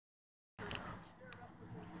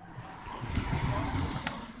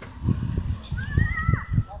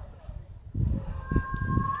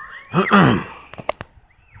Time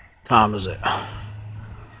is it?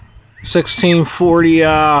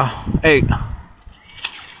 16:48.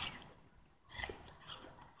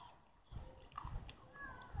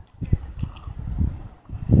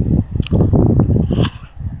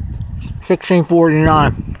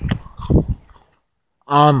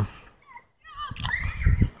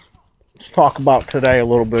 Let's talk about today a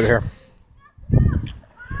little bit here.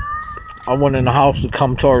 I went in the house to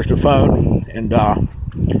come charge the phone, and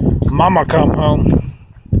Mama come home,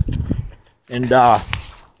 and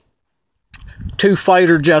two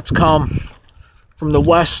fighter jets come from the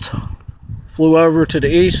west, flew over to the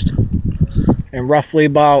east, and roughly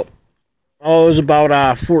about, it was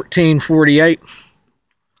about 14:48,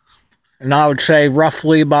 and I would say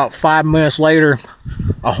roughly about 5 minutes later,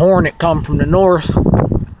 a Hornet come from the north,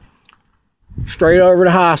 straight over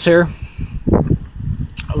the house here.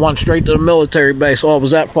 I went straight to the military base. Oh,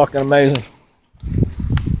 was that fucking amazing?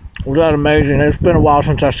 Was that amazing? It's been a while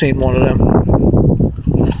since I've seen one of them.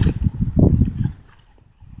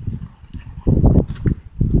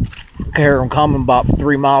 I hear them coming about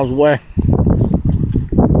 3 miles away.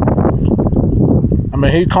 I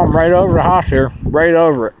mean, he come right over the house here, right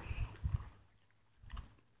over it.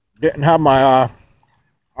 Didn't have my, I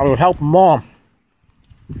was helping Mom.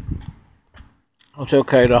 It's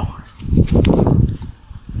okay though.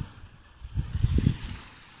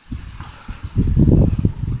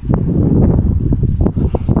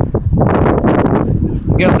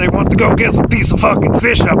 Guess they want to go get some piece of fucking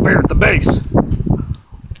fish up here at the base.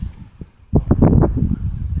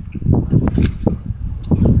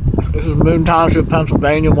 This is Moon Township,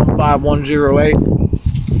 Pennsylvania, 15108.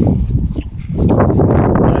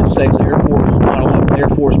 United States Air Force, 9/11 Air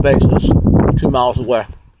Force Base is 2 miles away.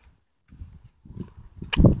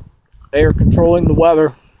 They are controlling the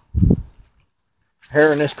weather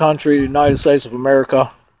here in this country, the United States of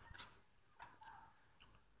America,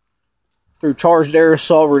 through charged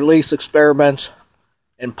aerosol release experiments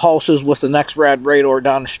and pulses with the next rad radar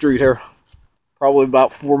down the street here, probably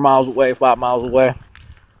about 4 miles away, 5 miles away,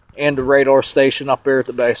 and the radar station up here at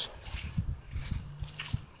the base.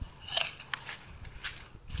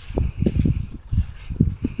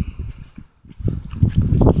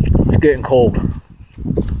 It's getting cold.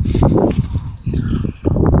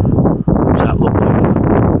 What's that look like?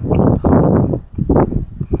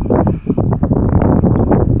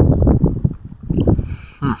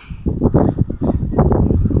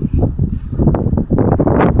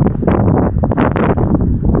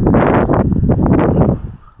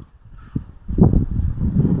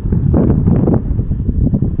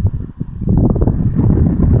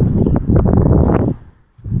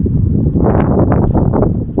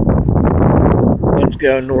 Wind's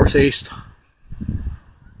going northeast.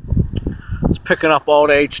 It's picking up all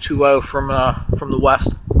the H2O from the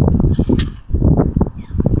west.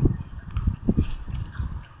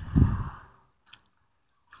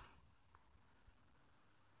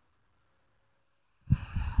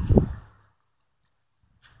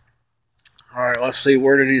 All right, let's see,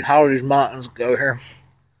 how do these mountains go here?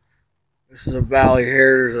 This is a valley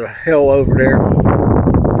here. There's a hill over there.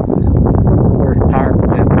 Where's the power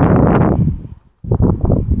plant?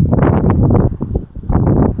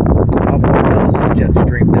 How far down is this jet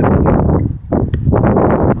stream dipping?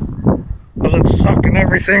 Because it's sucking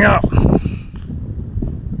everything up.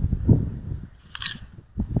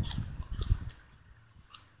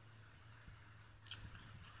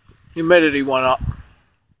 Humidity went up.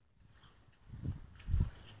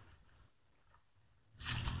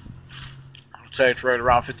 I'd say it's right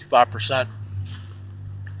around 55%.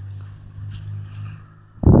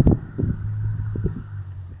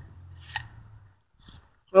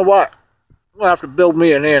 You know what? I'm gonna have to build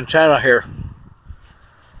me an antenna here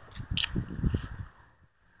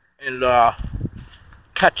and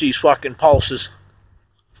catch these fucking pulses.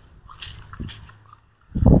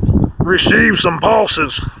 Receive some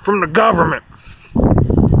pulses from the government.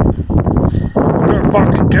 They're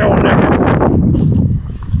fucking killing me.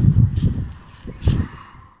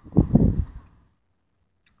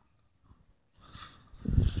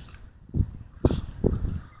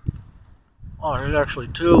 Oh, there's actually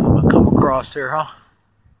two of them that come across here, huh?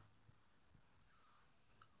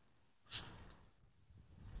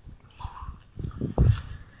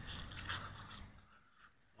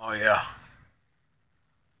 Oh, yeah.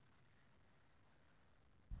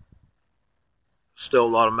 Still a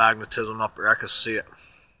lot of magnetism up there. I can see it.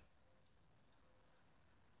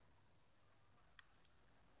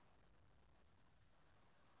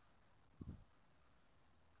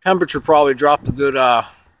 Temperature probably dropped a good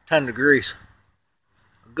 10 degrees.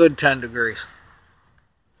 A good 10 degrees.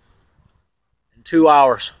 In 2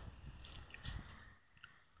 hours.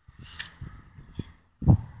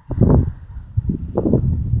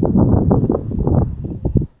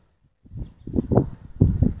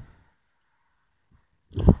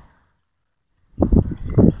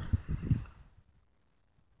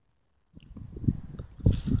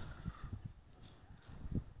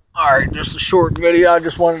 just a short video. I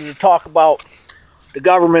just wanted to talk about the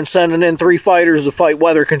government sending in 3 fighters to fight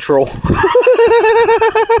weather control.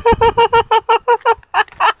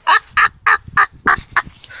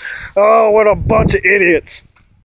 Oh, what a bunch of idiots.